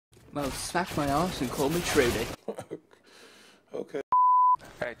Well, smash my ass and call me Trudy. Okay.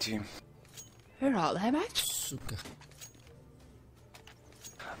 Hey team. Who are they, mate? Suka.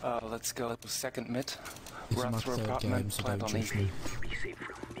 Let's go second mid. This is Run my through third apartment, game, so plant don't on judge E. me.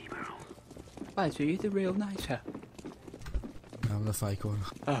 Wait, are you the real Niter? I'm the fake one.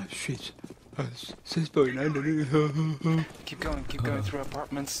 Oh shit. Says boy, no. Keep going through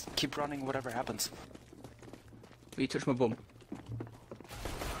apartments, keep running, whatever happens. You touch my bum.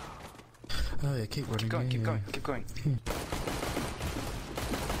 Oh yeah, keep running. Keep going.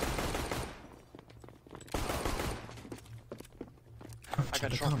 I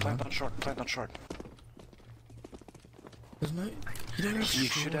got short, plant on short. There's no... You don't have You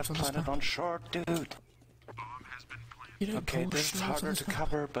should have planted on short, dude. You don't Okay, call this is shorts on harder this to map.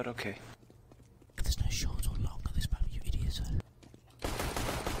 cover, but okay. There's no shorts or long on this map, you idiots.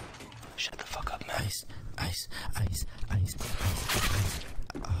 Shut the fuck up, man. Ice.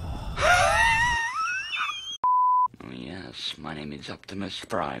 Oh yes, my name is Optimus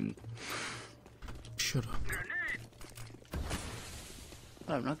Prime. Shut up.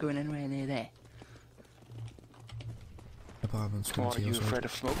 Well, I'm not going anywhere near there. Apartments What, are you afraid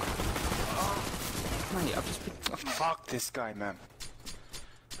of smoke? Mate, I've just been... Fuck this guy, man.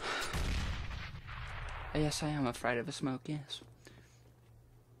 Yes, I am afraid of a smoke, yes.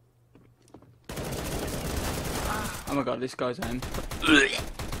 Oh my god, this guy's home.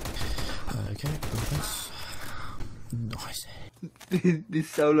 Okay, nice. Nice. This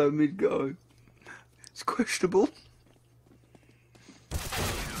solo mid guy. It's questionable.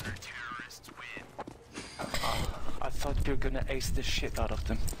 I thought you were gonna ace the shit out of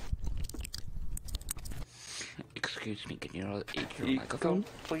them. Excuse me, can you eat your You microphone? go,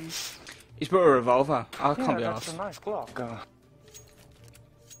 please. He's brought a revolver. I can't be that's arsed. a nice Glock.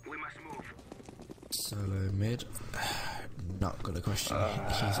 Solo mid. Not gonna question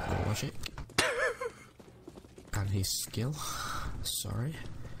his logic. And his skill. Sorry.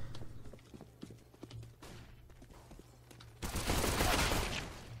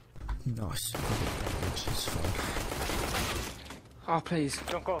 Nice. It's fine. Oh, please.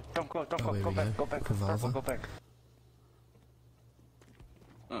 Don't go, Oh, here go we back, go. go back, Revolver. careful, go back.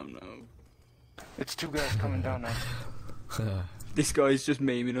 Oh no. It's two guys coming down now. This guy's just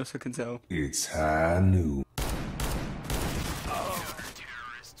memeing us, I can tell. It's high noon.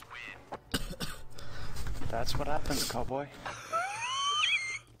 That's what happens, cowboy.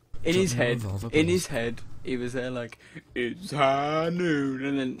 In his head, revolver, in please. his head, he was there like, it's high noon,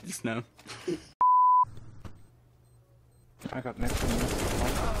 and then just no. I got mid from you.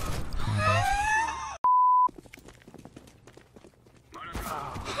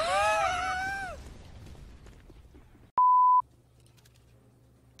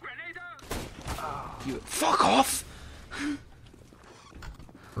 You fuck off!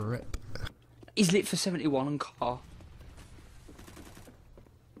 Rip. He's lit for 71 on car.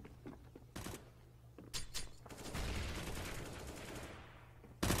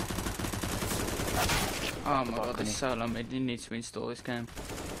 Oh my god, this is so long, you need to install this game.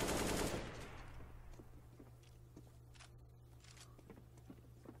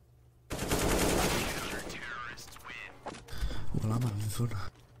 Well, I'm having fun.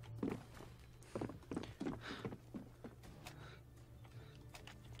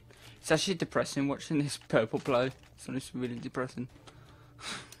 It's actually depressing watching this purple play. It's honestly really depressing.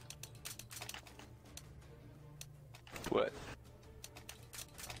 What?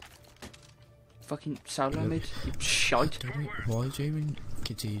 Fucking solo mid, you shite. Why do you even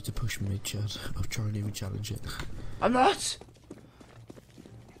continue to push mid, Chad? I'm trying to even challenge it. I'm not!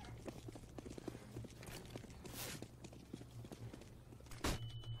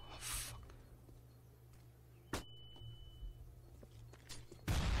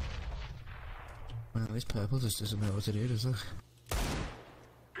 Well, this purple just doesn't know what to do, does it?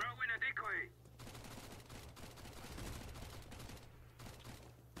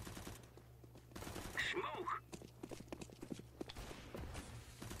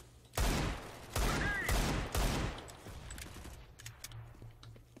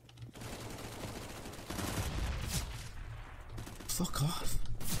 Fuck off.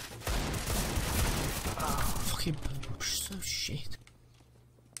 Fucking purple, so shit.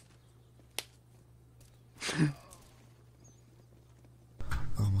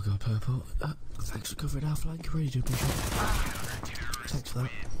 Oh my god, purple. Thanks for covering our flank, really do appreciate it. Thanks for that.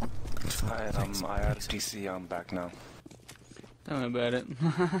 Thanks for that. Thanks. I had a TC, I'm back now. Don't worry about it.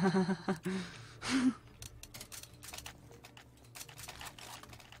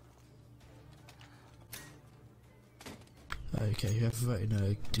 Okay, whoever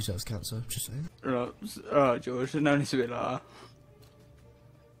voted deserves cancer, just saying. Right, George, no need to be like that.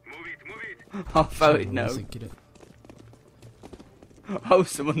 I voted no. I think you do. I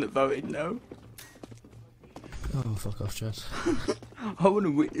was the one that voted no. Oh, fuck off, Chad. I want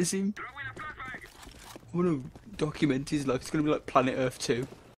to witness him. I want to document his life. It's going to be like Planet Earth 2.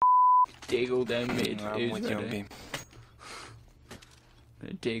 Dig all down mid. I'm Who's with you, ready? Beam.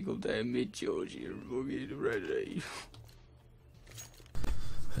 Dig all down mid, Georgie. Boogie ready.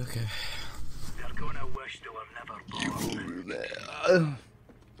 Okay. They're gonna wish they were never born.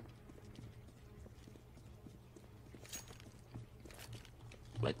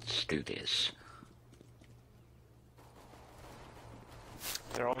 Let's do this.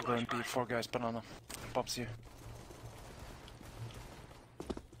 They're all going to be 4 guys banana. Bob's you.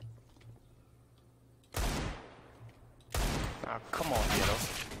 Ah, come on, Yellow.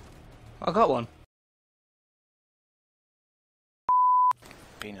 I got one.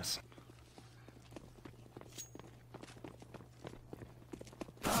 Penis.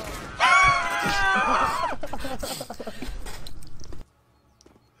 Oh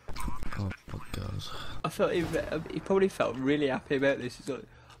my god. I felt he probably felt really happy about this. He's like,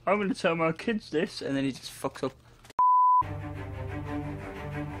 I'm going to tell my kids this, and then he just fucks up.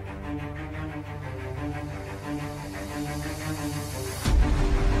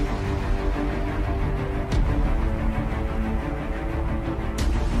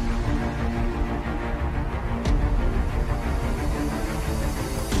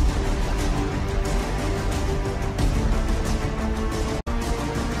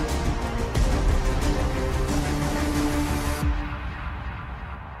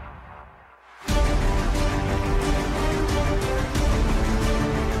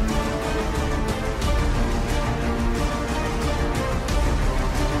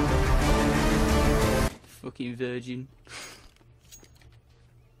 Fucking virgin.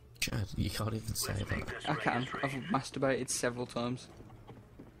 Chad, you can't even say that. I can. I've masturbated several times.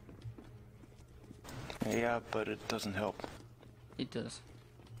 Yeah, but it doesn't help. It does.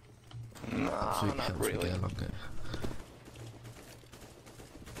 No, So it not helps me really. get along it.